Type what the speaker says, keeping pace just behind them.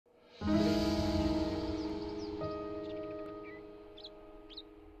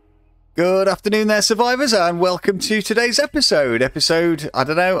Good afternoon there, survivors, and welcome to today's episode. I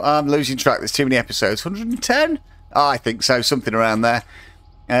don't know, I'm losing track, there's too many episodes. 110? I think so, something around there.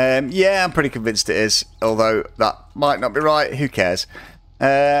 Yeah, I'm pretty convinced it is, although that might not be right, who cares.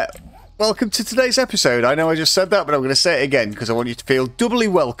 Welcome to today's episode. I know I just said that, but I'm going to say it again, because I want you to feel doubly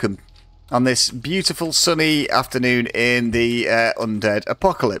welcome on this beautiful sunny afternoon in the undead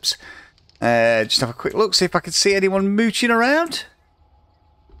apocalypse. Just have a quick look, see if I can see anyone mooching around.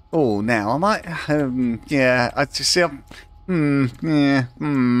 Oh, now I might. Yeah, I just see. I'm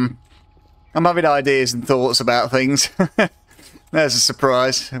having ideas and thoughts about things. There's a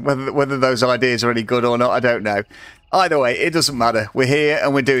surprise. Whether those ideas are any good or not, I don't know. Either way, it doesn't matter. We're here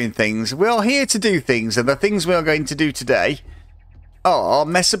and we're doing things. We are here to do things, and the things we are going to do today are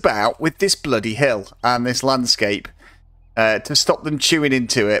mess about with this bloody hill and this landscape to stop them chewing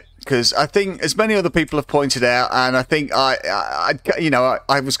into it. Because I think, as many other people have pointed out, and I think I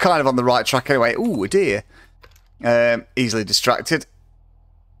was kind of on the right track anyway. Ooh, a deer. Easily distracted.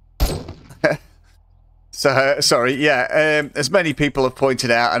 So, sorry, yeah. As many people have pointed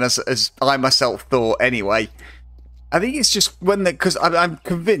out, and as I myself thought anyway, I think it's just when they, because I'm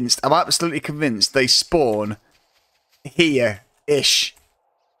convinced, I'm absolutely convinced they spawn here-ish.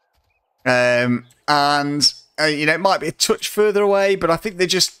 You know, it might be a touch further away, but I think they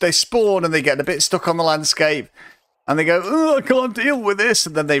spawn and they get a bit stuck on the landscape and they go, oh, I can't deal with this,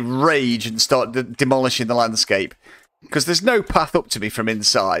 and then they rage and start demolishing the landscape because there's no path up to me from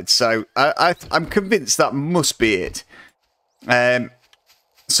inside. So I'm convinced that must be it.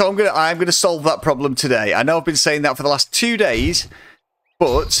 So I'm gonna solve that problem today. I know I've been saying that for the last 2 days,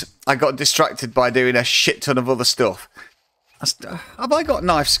 but I got distracted by doing a shit ton of other stuff. Have I got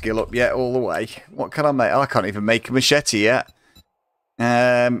knife skill up yet all the way? What can I make? I can't even make a machete yet.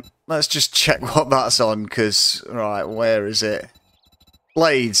 Let's just check what that's on, because, right, where is it?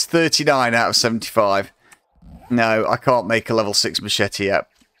 Blades, 39 out of 75. No, I can't make a level 6 machete yet.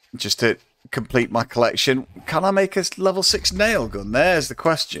 Just to complete my collection. Can I make a level 6 nail gun? There's the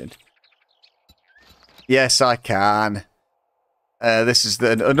question. Yes, I can. This is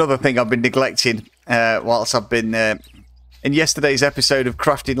another thing I've been neglecting whilst I've been... in yesterday's episode of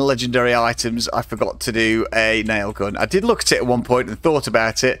crafting legendary items, I forgot to do a nail gun. I did look at it at one point and thought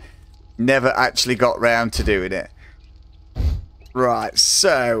about it. Never actually got round to doing it. Right,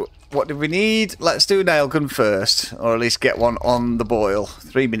 so what do we need? Let's do a nail gun first, or at least get one on the boil.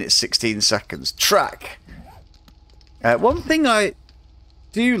 3 minutes, 16 seconds. Track. One thing I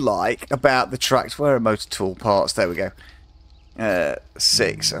do like about the tracks... Where are motor tool parts? There we go.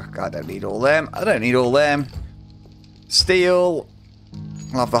 6. Oh, I don't need all them. I don't need all them. Steel,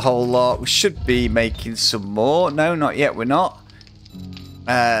 I'll have the whole lot. We should be making some more. No, not yet, we're not.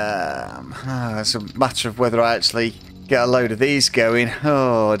 It's a matter of whether I actually get a load of these going.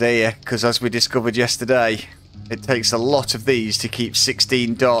 Oh dear, because as we discovered yesterday, it takes a lot of these to keep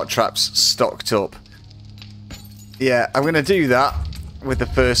 16 dart traps stocked up. Yeah, I'm going to do that with the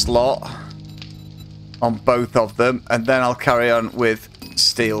first lot on both of them, and then I'll carry on with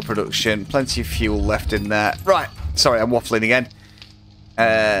steel production. Plenty of fuel left in there. Right. Sorry, I'm waffling again.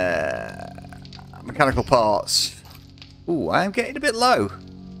 Mechanical parts. Ooh, I am getting a bit low.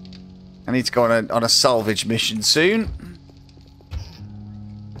 I need to go on a salvage mission soon.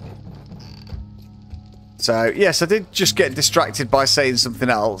 So, yes, I did just get distracted by saying something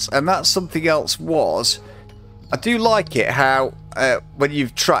else. And that something else was... I do like it how, when you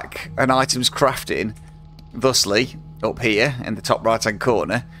track an item's crafting, thusly, up here in the top right-hand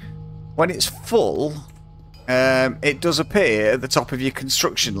corner, when it's full... it does appear at the top of your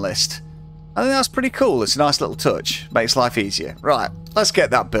construction list. I think that's pretty cool. It's a nice little touch. Makes life easier. Right, let's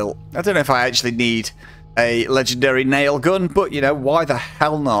get that built. I don't know if I actually need a legendary nail gun, but, you know, why the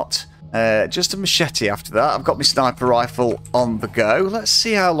hell not? Just a machete after that. I've got my sniper rifle on the go. Let's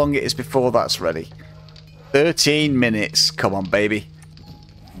see how long it is before that's ready. 13 minutes. Come on, baby.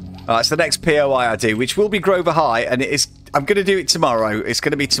 Alright, it's the next POI I do, which will be Grover High, and it is... I'm going to do it tomorrow. It's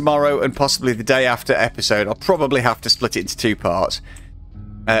going to be tomorrow and possibly the day after episode. I'll probably have to split it into 2 parts.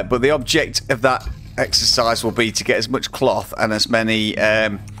 But the object of that exercise will be to get as much cloth and as many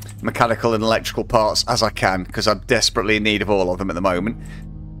mechanical and electrical parts as I can, because I'm desperately in need of all of them at the moment.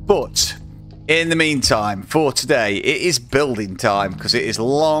 But in the meantime, for today, it is building time, because it is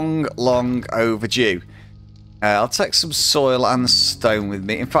long, long overdue. I'll take some soil and stone with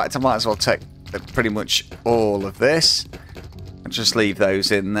me. In fact, I might as well take pretty much all of this and just leave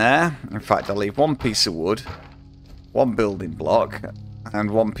those in there. In fact, I'll leave 1 piece of wood, 1 building block,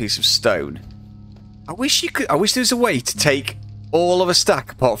 and 1 piece of stone. I wish there was a way to take all of a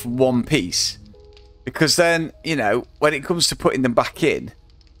stack apart from 1 piece, because then, you know, when it comes to putting them back in,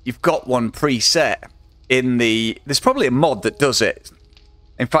 you've got one preset in the... There's probably a mod that does it.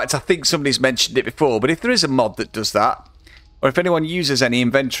 In fact, I think somebody's mentioned it before, but if there is a mod that does that, or if anyone uses any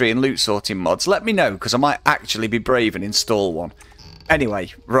inventory and loot sorting mods, let me know, because I might actually be brave and install one.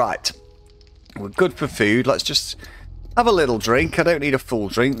 Anyway, right. We're good for food. Let's just have a little drink. I don't need a full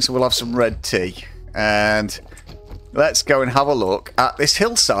drink, so we'll have some red tea. And let's go and have a look at this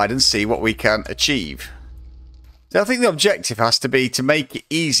hillside and see what we can achieve. So I think the objective has to be to make it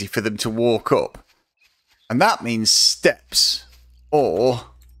easy for them to walk up. And that means steps or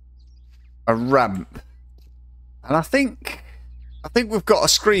a ramp. And I think we've got a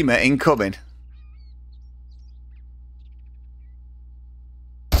screamer incoming.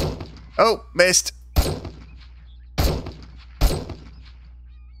 Oh, missed.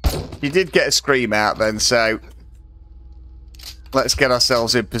 You did get a scream out then, so let's get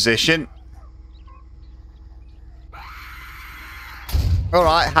ourselves in position.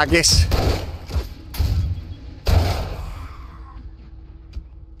 Alright, haggis.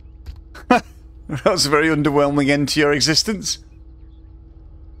 That was a very underwhelming end to your existence.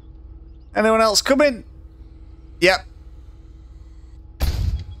 Anyone else coming? Yep.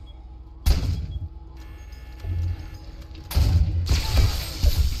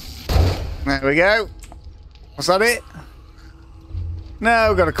 There we go. Was that it? No,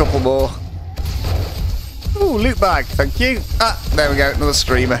 we've got a couple more. Ooh, loot bag, thank you. Ah, there we go, another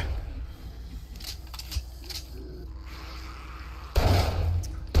screamer.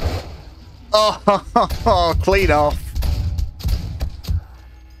 Oh, clean off.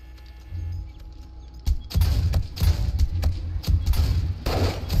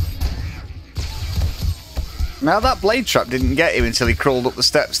 Now that blade trap didn't get him until he crawled up the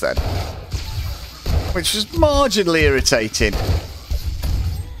steps then. Which was marginally irritating.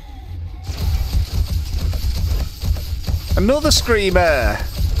 Another screamer.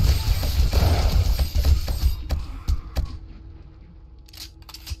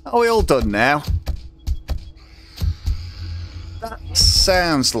 Are we all done now? That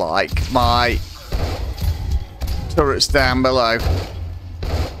sounds like my turrets down below.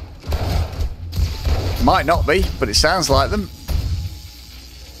 Might not be, but it sounds like them.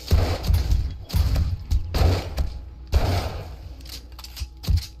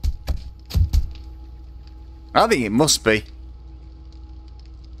 I think it must be.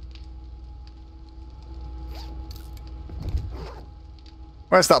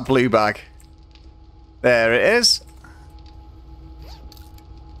 Where's that blue bag? There it is.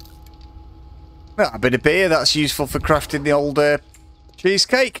 A bit of beer, that's useful for crafting the old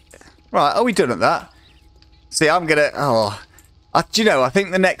cheesecake. Right, are we done at that? See, I'm gonna... Oh, do you know, I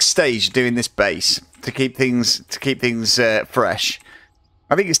think the next stage of doing this base, to keep things fresh,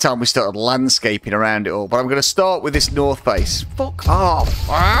 I think it's time we started landscaping around it all. But I'm going to start with this north face. Fuck off.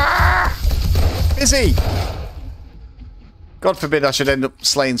 Ah! Busy. God forbid I should end up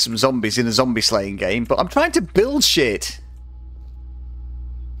slaying some zombies in a zombie slaying game. But I'm trying to build shit.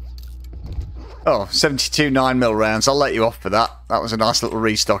 Oh, 72 9mm rounds. I'll let you off for that. That was a nice little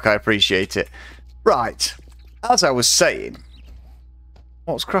restock. I appreciate it. Right. As I was saying...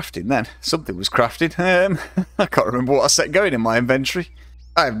 What was crafting then? Something was crafted. I can't remember what I set going in my inventory.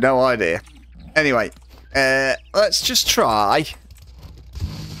 I have no idea. Anyway, let's just try.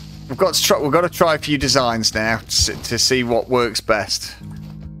 We've got to try a few designs now to see what works best.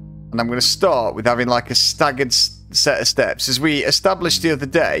 And I'm going to start with having like a staggered set of steps. As we established the other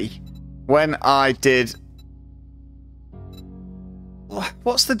day, when I did...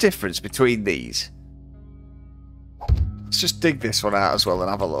 What's the difference between these? Let's just dig this one out as well and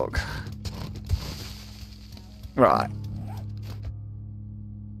have a look. Right.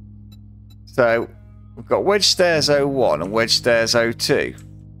 So, we've got Wedge Stairs 01 and Wedge Stairs 02.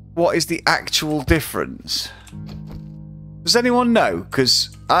 What is the actual difference? Does anyone know?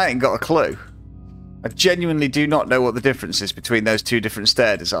 Because I ain't got a clue. I genuinely do not know what the difference is between those two different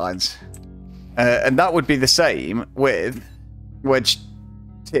stair designs. And that would be the same with Wedge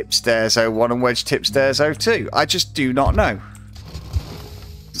Tip Stairs 01 and Wedge Tip Stairs 02. I just do not know.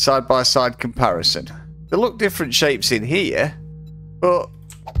 Side-by-side comparison. They look different shapes in here, but...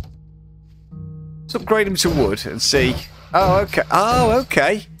 Let's upgrade them to wood and see. Oh, okay. Oh,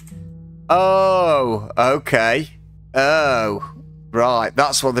 okay. Oh, okay. Oh, right.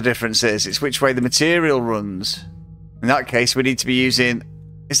 That's what the difference is. It's which way the material runs. In that case, we need to be using...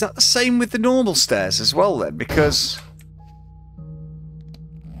 Is that the same with the normal stairs as well, then? Because...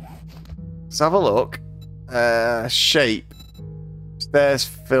 Let's have a look. Shape. Stairs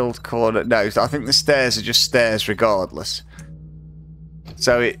filled corner. No, I think the stairs are just stairs regardless.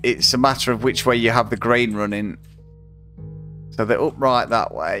 So it's a matter of which way you have the grain running. So they're upright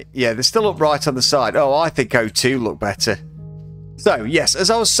that way. Yeah, they're still upright on the side. Oh, I think O2 look better. So, yes, as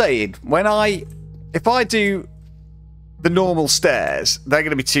I was saying, if I do the normal stairs, they're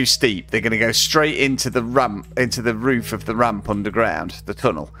going to be too steep. They're going to go straight into the ramp, into the roof of the ramp underground, the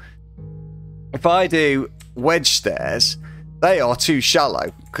tunnel. If I do wedge stairs, they are too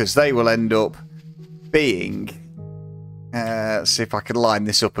shallow because they will end up being... let's see if I can line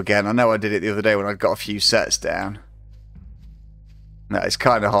this up again. I know I did it the other day when I got a few sets down. No, it's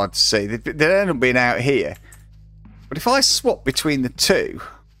kind of hard to see. They end up being out here. But if I swap between the two,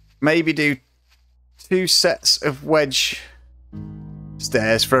 maybe do 2 sets of wedge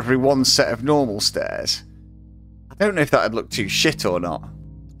stairs for every 1 set of normal stairs. I don't know if that'd look too shit or not.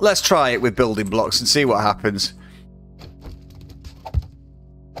 Let's try it with building blocks and see what happens.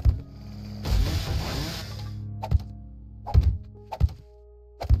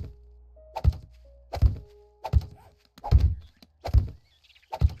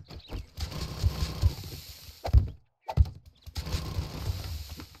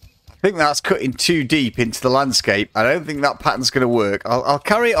 I think that's cutting too deep into the landscape. I don't think that pattern's going to work. I'll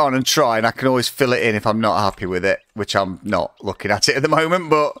carry it on and try, and I can always fill it in if I'm not happy with it, which I'm not looking at it at the moment,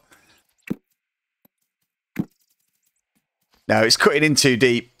 but... No, it's cutting in too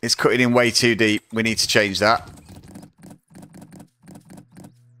deep. It's cutting in way too deep. We need to change that.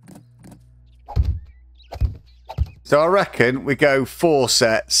 So I reckon we go 4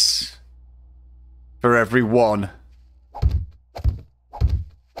 sets for every 1.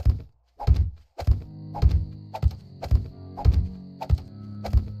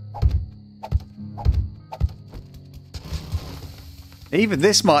 Even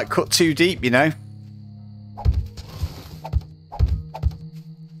this might cut too deep, you know.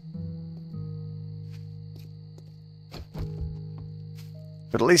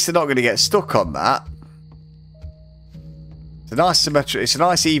 But at least they're not going to get stuck on that. It's a nice symmetric, it's a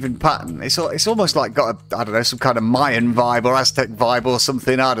nice even pattern. It's almost like got a, I don't know, some kind of Mayan vibe or Aztec vibe or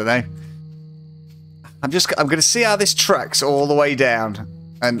something, I don't know. I'm going to see how this tracks all the way down.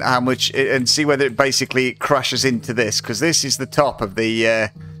 And how much, and see whether it basically crashes into this, because this is the top of the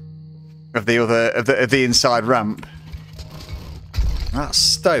inside ramp. That's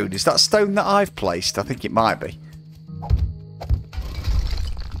stone. Is that stone that I've placed? I think it might be.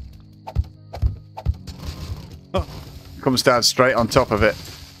 Oh, comes down straight on top of it.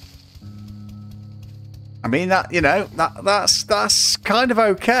 I mean that, you know, that's kind of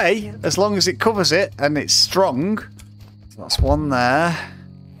okay as long as it covers it and it's strong. So that's one there.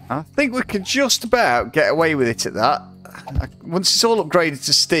 I think we could just about get away with it at that. Once it's all upgraded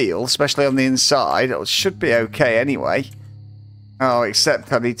to steel, especially on the inside, it should be okay anyway. Oh,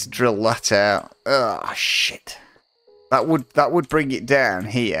 except I need to drill that out. Oh, shit. That would bring it down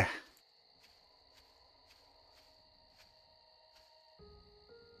here.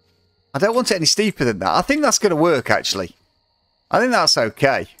 I don't want it any steeper than that. I think that's going to work, actually. I think that's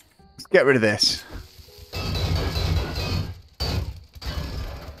okay. Let's get rid of this.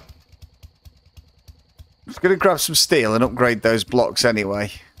 I'm just going to grab some steel and upgrade those blocks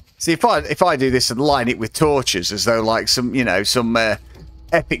anyway. See, if I do this and line it with torches as though like some, you know, some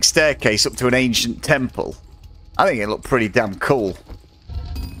epic staircase up to an ancient temple, I think it'll look pretty damn cool.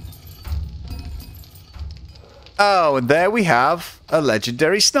 Oh, and there we have a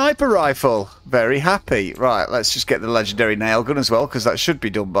legendary sniper rifle. Very happy. Right, let's just get the legendary nail gun as well, because that should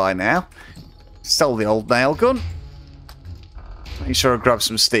be done by now. Sell the old nail gun. Make sure I grab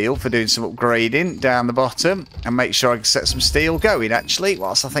some steel for doing some upgrading down the bottom. And make sure I can set some steel going, actually,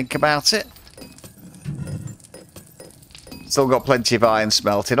 whilst I think about it. Still got plenty of iron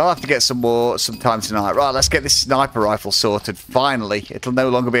smelted. I'll have to get some more sometime tonight. Right, let's get this sniper rifle sorted. Finally, it'll no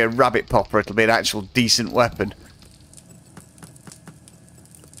longer be a rabbit popper. It'll be an actual decent weapon.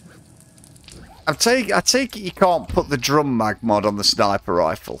 I take it you can't put the drum mag mod on the sniper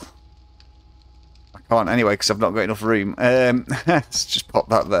rifle. I can't anyway because I've not got enough room. Let's just pop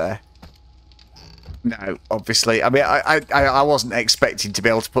that there. No, obviously. I mean, I wasn't expecting to be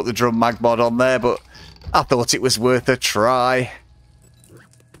able to put the drum mag mod on there, but I thought it was worth a try.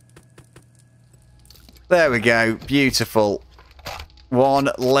 There we go. Beautiful. One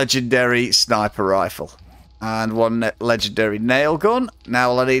legendary sniper rifle. And one legendary nail gun. Now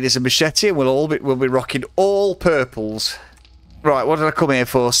all I need is a machete and we'll be rocking all purples. Right, what did I come here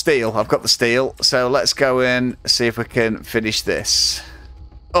for? Steel. I've got the steel. So let's go in, see if we can finish this.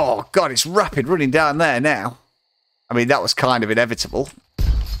 Oh, God, it's rapid running down there now. I mean, that was kind of inevitable.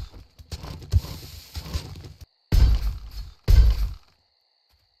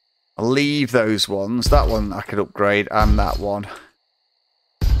 I'll leave those ones. That one I could upgrade and that one.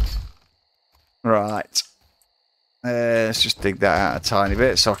 Right. Let's just dig that out a tiny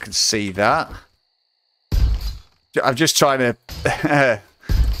bit so I can see that. I'm just trying to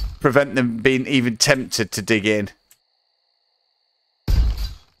prevent them being even tempted to dig in.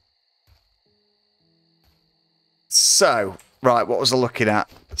 So, right, what was I looking at?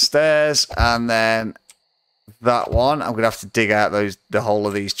 Stairs, and then that one. I'm going to have to dig out the whole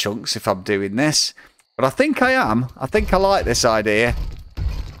of these chunks if I'm doing this. But I think I am. I think I like this idea.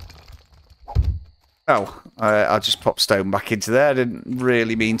 Oh, I'll just pop stone back into there. I didn't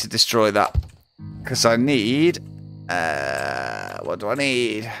really mean to destroy that. Because I need... what do I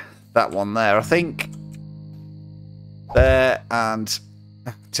need? That one there, I think. There, and...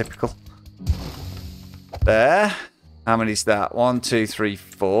 typical. There. How many is that? 1, 2, 3,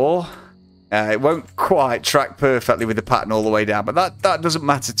 4. It won't quite track perfectly with the pattern all the way down, but that doesn't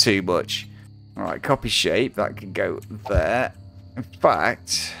matter too much. Alright, copy shape. That can go there. In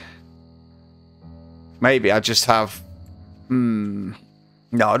fact... maybe I just have... no,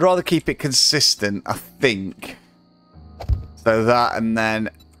 I'd rather keep it consistent, I think. So that, and then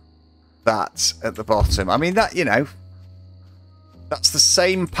that at the bottom. I mean, that, you know... that's the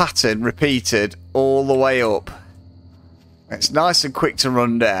same pattern repeated all the way up. It's nice and quick to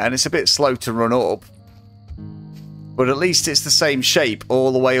run down. It's a bit slow to run up. But at least it's the same shape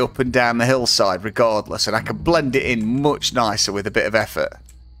all the way up and down the hillside regardless. And I can blend it in much nicer with a bit of effort.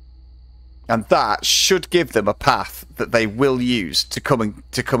 And that should give them a path that they will use to come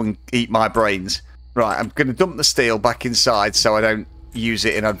and eat my brains. Right, I'm going to dump the steel back inside so I don't use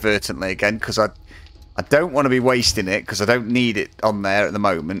it inadvertently again. Because I don't want to be wasting it because I don't need it on there at the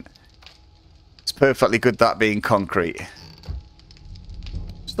moment. It's perfectly good that being concrete.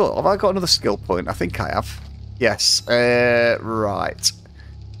 Still, have I got another skill point? I think I have. Yes. Right.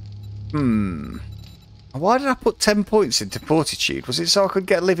 Why did I put 10 points into fortitude? Was it so I could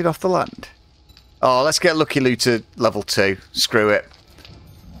get living off the land? Oh, let's get lucky loot to level 2. Screw it.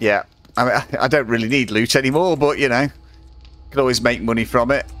 Yeah. I mean, I don't really need loot anymore, but, you know, could always make money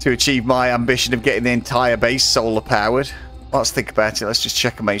from it to achieve my ambition of getting the entire base solar powered. Let's think about it. Let's just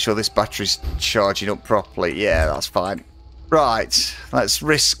check and make sure this battery's charging up properly. Yeah, that's fine. Right. Let's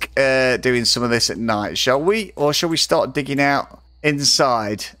risk doing some of this at night, shall we? Or shall we start digging out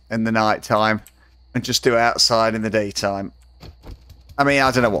inside in the night time and just do outside in the daytime? I mean,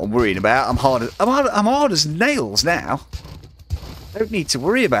 I don't know what I'm worrying about. I'm hard as nails now. Don't need to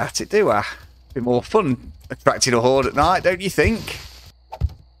worry about it, do I? Be more fun attracting a horde at night, don't you think?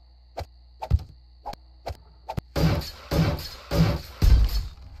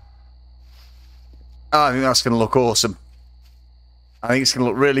 Oh, I think that's going to look awesome. I think it's going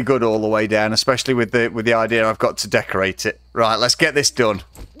to look really good all the way down, especially with the idea I've got to decorate it. Right, let's get this done.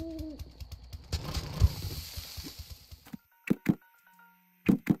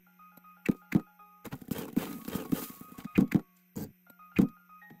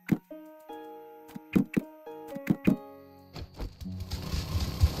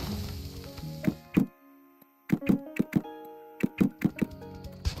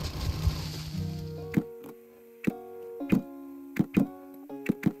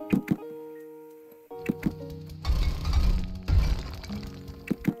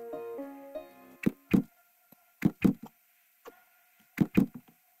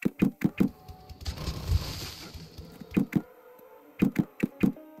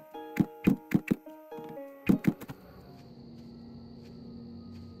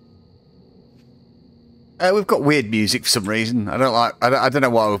 We've got weird music for some reason. I don't know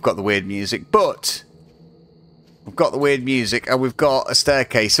why we've got the weird music, but we've got the weird music and we've got a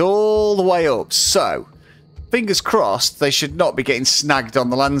staircase all the way up. So, fingers crossed, they should not be getting snagged on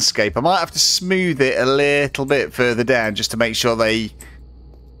the landscape. I might have to smooth it a little bit further down just to make sure they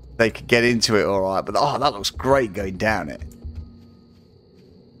could get into it all right. But oh, that looks great going down it.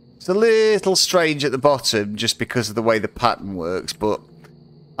 It's a little strange at the bottom just because of the way the pattern works, but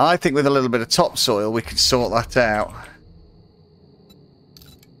I think with a little bit of topsoil we can sort that out.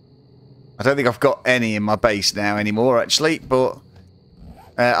 I don't think I've got any in my base now anymore actually, but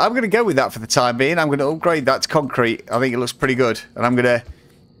I'm going to go with that for the time being. I'm going to upgrade that to concrete. I think it looks pretty good, and I'm going to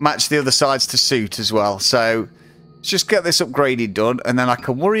match the other sides to suit as well. So let's just get this upgraded done, and then I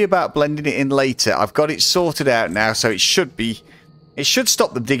can worry about blending it in later. I've got it sorted out now, so it should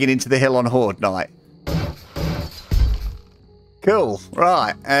stop them digging into the hill on Horde Night. Cool.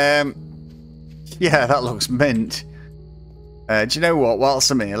 Right. Yeah, that looks mint. Do you know what?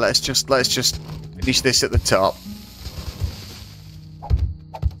 Whilst I'm here, let's just finish this at the top.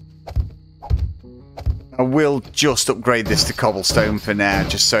 I will just upgrade this to cobblestone for now,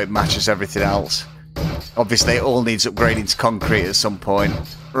 just so it matches everything else. Obviously, it all needs upgrading to concrete at some point.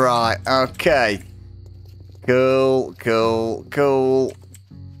 Right. Okay. Cool, cool, cool.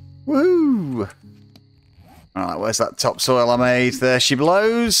 Woo! Alright, where's that topsoil I made? There she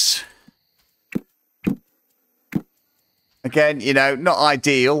blows. Again, you know, not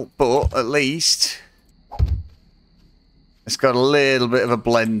ideal, but at least it's got a little bit of a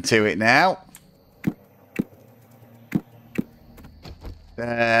blend to it now.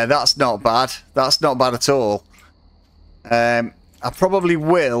 That's not bad. That's not bad at all. I probably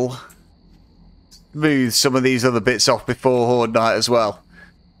will smooth some of these other bits off before Horde Night as well.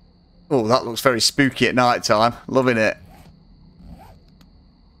 Oh, that looks very spooky at night time. Loving it.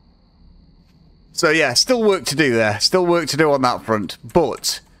 So yeah, still work to do there. Still work to do on that front.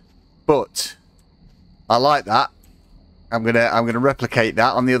 But I like that. I'm gonna replicate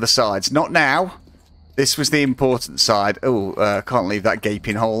that on the other sides. Not now. This was the important side. Oh, can't leave that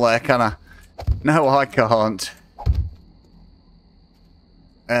gaping hole there, can I? No, I can't.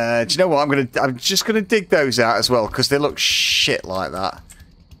 Do you know what? I'm just gonna dig those out as well because they look shit like that.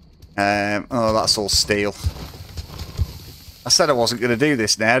 Oh, that's all steel. I said I wasn't gonna do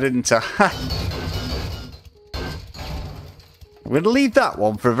this now, didn't I? I'm gonna leave that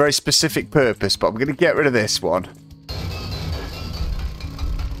one for a very specific purpose, but I'm gonna get rid of this one.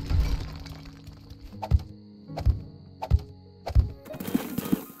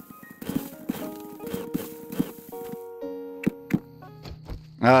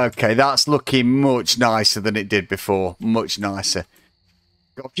 Okay, that's looking much nicer than it did before. Much nicer.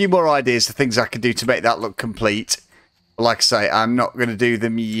 Got a few more ideas of things I can do to make that look complete. But like I say, I'm not going to do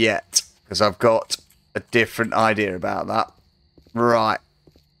them yet because I've got a different idea about that. Right.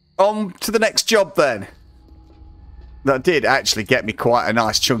 On to the next job then. That did actually get me quite a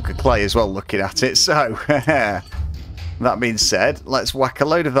nice chunk of clay as well looking at it. So, that being said, let's whack a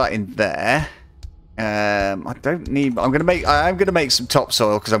load of that in there. I don't need. I'm gonna make some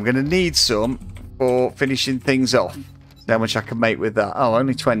topsoil because I'm gonna need some for finishing things off. See how much I can make with that. Oh,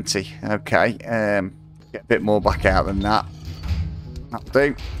 only 20. Okay. Get a bit more back out than that. That'll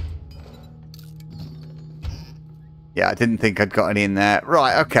do. Yeah, I didn't think I'd got any in there.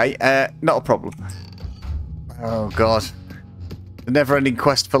 Right. Okay. Not a problem. Oh God. The never-ending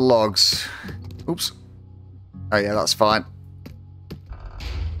quest for logs. Oops. Oh yeah, that's fine.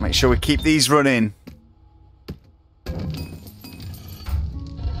 Make sure we keep these running.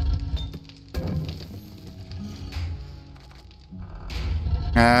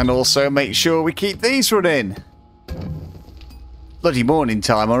 And also make sure we keep these running. Bloody morning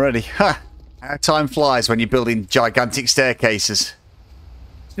time already. Ha! How time flies when you're building gigantic staircases.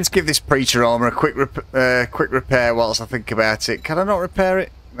 Let's give this preacher armor a quick repair whilst I think about it. Can I not repair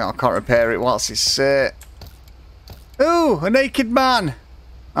it? No, I can't repair it whilst it's... Ooh, a naked man!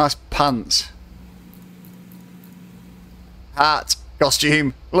 Nice pants. Hat,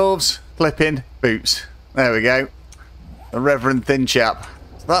 costume, gloves, clipping, boots. There we go. The Reverend Thinchap.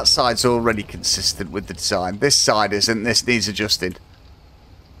 So that side's already consistent with the design. This side isn't. This needs adjusting.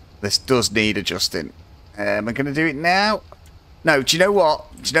 This does need adjusting. Am I going to do it now? No. Do you know what?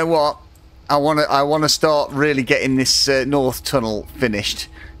 Do you know what? I want to start really getting this north tunnel finished.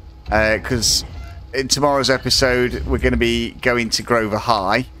 Because in tomorrow's episode, we're going to be going to Grover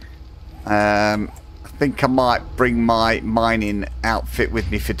High. I think I might bring my mining outfit with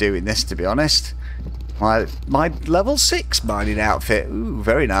me for doing this, to be honest. My level 6 mining outfit. Ooh,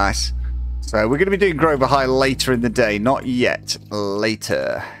 very nice. So we're going to be doing Grover High later in the day. Not yet.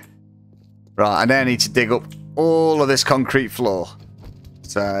 Later. Right, I now need to dig up all of this concrete floor.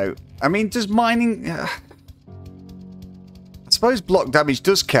 So, I mean, does mining... I suppose block damage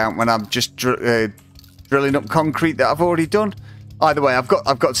does count when I'm just drilling up concrete that I've already done. Either way, I've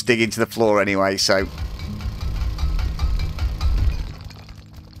got to dig into the floor anyway, so...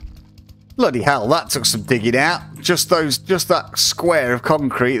 Bloody hell, that took some digging out. Just that square of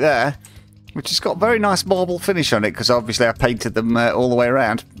concrete there, which has got a very nice marble finish on it, because obviously I painted them all the way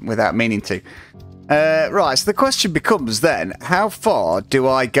around without meaning to. Right, so the question becomes then, how far do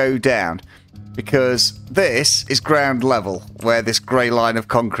I go down? Because this is ground level, where this grey line of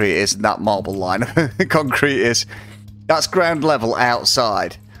concrete is, and that marble line of concrete is. That's ground level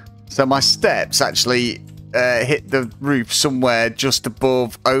outside. So my steps actually hit the roof somewhere just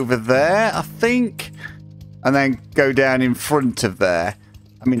above over there, I think. And then go down in front of there.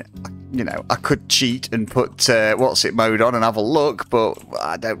 I mean, you know, I could cheat and put what's it mode on and have a look, but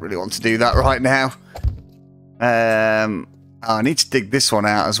I don't really want to do that right now. I need to dig this one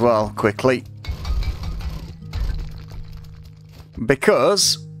out as well, quickly.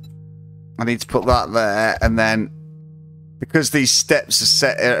 Because I need to put that there, and then because these steps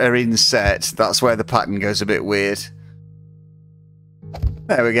are inset, that's where the pattern goes a bit weird.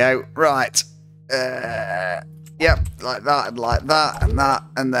 There we go. Right. Yep, like that, and like that, and that,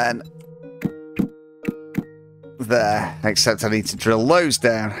 and then there. Except I need to drill those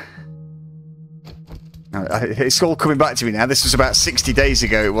down. It's all coming back to me now. This was about 60 days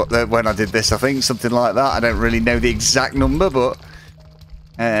ago when I did this, I think. Something like that. I don't really know the exact number, but...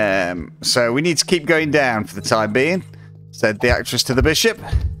 so we need to keep going down for the time being, said the actress to the bishop.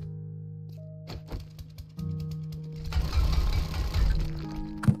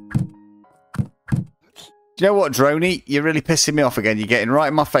 Do you know what, Droney? You're really pissing me off again. You're getting right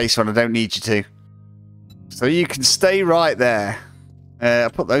in my face when I don't need you to. So you can stay right there. I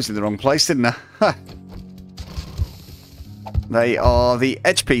put those in the wrong place, didn't I? They are the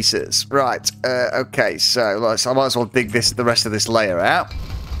edge pieces. Right, okay, so I might as well dig the rest of this layer out.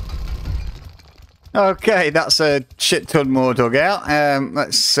 Okay, that's a shit ton more dug out.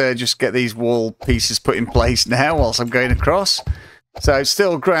 Let's just get these wall pieces put in place now whilst I'm going across. So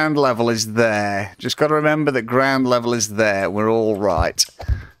still ground level is there. Just got to remember that ground level is there. We're all right.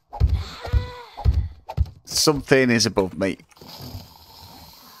 Something is above me.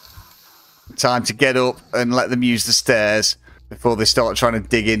 Time to get up and let them use the stairs before they start trying to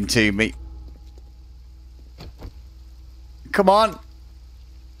dig into me. Come on.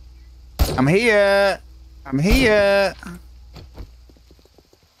 I'm here. I'm here.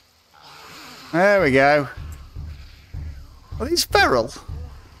 There we go. Are these feral?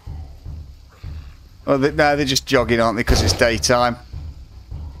 Oh, no, they're just jogging, aren't they? Because it's daytime.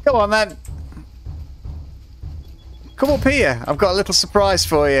 Come on, then. Come up here. I've got a little surprise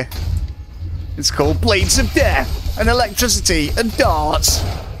for you. It's called Blades of Death and Electricity and Darts.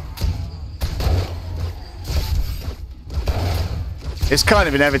 It's kind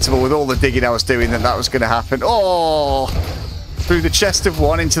of inevitable with all the digging I was doing that was going to happen. Oh! Through the chest of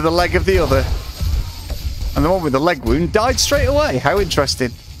one into the leg of the other. And the one with the leg wound died straight away. How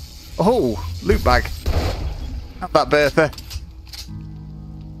interesting. Oh, loot bag. Have that, Bertha.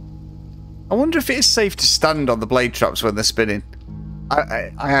 I wonder if it is safe to stand on the blade traps when they're spinning.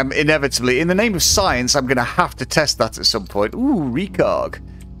 I am inevitably, in the name of science, I'm going to have to test that at some point. Ooh, recog.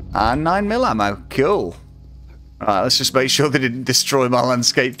 And 9mm ammo. Cool. Alright, let's just make sure they didn't destroy my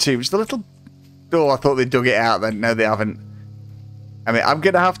landscape too. Just a little... Oh, I thought they dug it out then. No, they haven't. I mean, I'm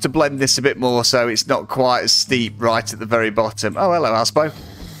going to have to blend this a bit more so it's not quite as steep right at the very bottom. Oh, hello, Aspo.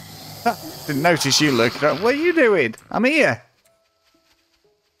 Didn't notice you looking. What are you doing? I'm here.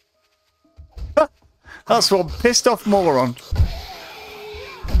 That's one pissed off moron.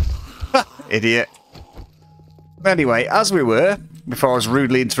 Idiot. Anyway, as we were, before I was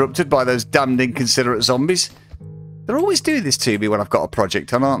rudely interrupted by those damned inconsiderate zombies. They're always doing this to me when I've got a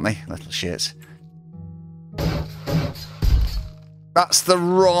project on, aren't they? Little shits. That's the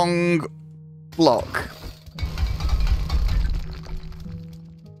wrong block.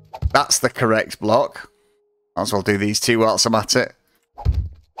 That's the correct block. Might as well do these two whilst I'm at it.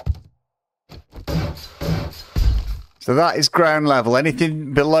 So that is ground level.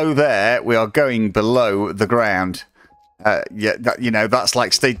 Anything below there, we are going below the ground. Yeah, that, you know, that's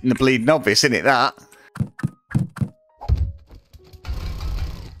like stating the bleeding obvious, isn't it, that?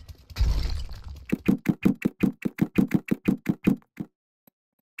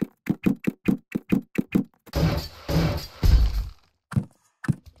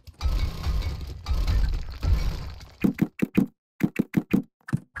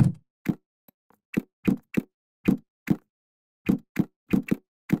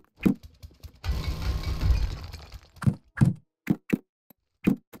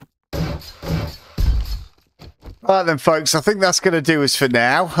 Right then, folks, I think that's going to do us for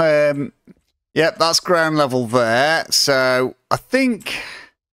now. Yep, that's ground level there. So I think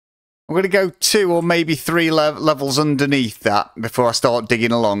I'm going to go 2 or maybe 3 levels underneath that before I start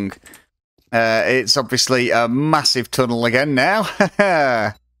digging along. It's obviously a massive tunnel again now.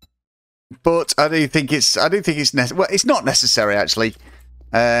 But I do think it's necessary. Well, it's not necessary actually.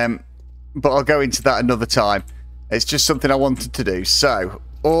 But I'll go into that another time. It's just something I wanted to do. So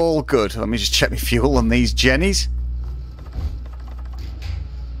all good. Let me just check my fuel on these jennies.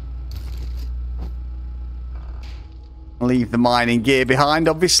 Leave the mining gear behind,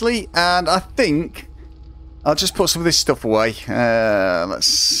 obviously, and I think I'll just put some of this stuff away. I'll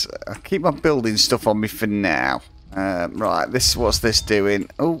keep my building stuff on me for now. Right, what's this doing?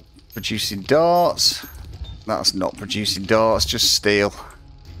 Oh, producing darts. That's not producing darts, just steel.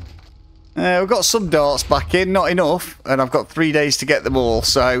 We've got some darts back in, not enough, and I've got 3 days to get them all,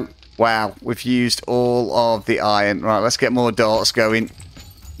 so wow, we've used all of the iron. Right, let's get more darts going.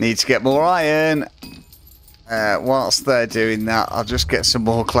 Need to get more iron. Whilst they're doing that, I'll just get some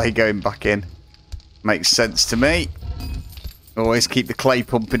more clay going back in. Makes sense to me. Always keep the clay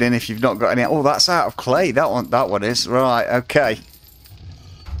pumping in if you've not got any. Oh, that's out of clay. That one is. Right, okay.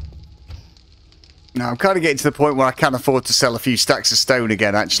 Now, I'm kind of getting to the point where I can afford to sell a few stacks of stone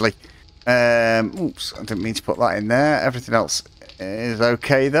again, actually. Oops, I didn't mean to put that in there. Everything else is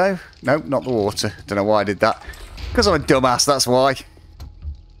okay, though. Nope, not the water. Don't know why I did that. Because I'm a dumbass, that's why.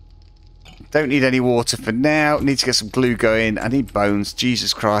 Don't need any water for now. Need to get some glue going. I need bones.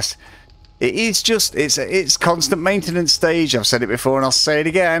 Jesus Christ. It is just, it's constant maintenance stage. I've said it before and I'll say it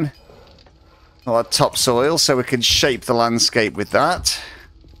again. All that topsoil so we can shape the landscape with that.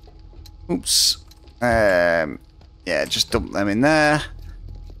 Oops. Yeah, just dump them in there.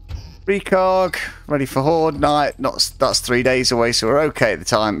 Precog, ready for Horde Night. That's 3 days away, so we're okay at the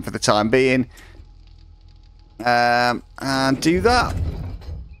time for the time being. And do that.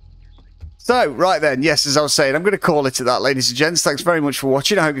 So, right then, yes, as I was saying, I'm going to call it at that, ladies and gents. Thanks very much for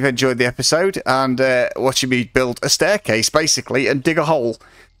watching. I hope you've enjoyed the episode and watching me build a staircase, basically, and dig a hole.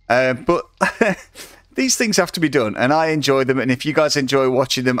 But these things have to be done, and I enjoy them, and if you guys enjoy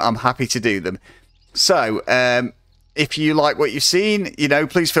watching them, I'm happy to do them. So, if you like what you've seen, you know,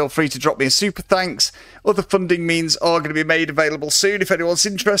 please feel free to drop me a super thanks. Other funding means are going to be made available soon if anyone's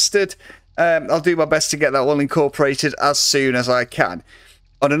interested. I'll do my best to get that all incorporated as soon as I can.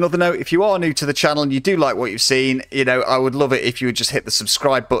 On another note, if you are new to the channel and you do like what you've seen, you know, I would love it if you would just hit the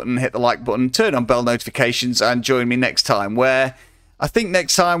subscribe button, hit the like button, turn on bell notifications, and join me next time, where I think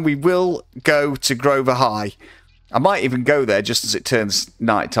next time we will go to Grover High. I might even go there just as it turns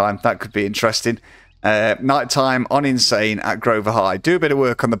night time. That could be interesting. Night time on Insane at Grover High. Do a bit of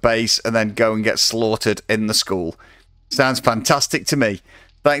work on the base and then go and get slaughtered in the school. Sounds fantastic to me.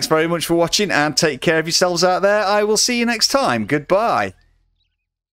 Thanks very much for watching and take care of yourselves out there. I will see you next time. Goodbye.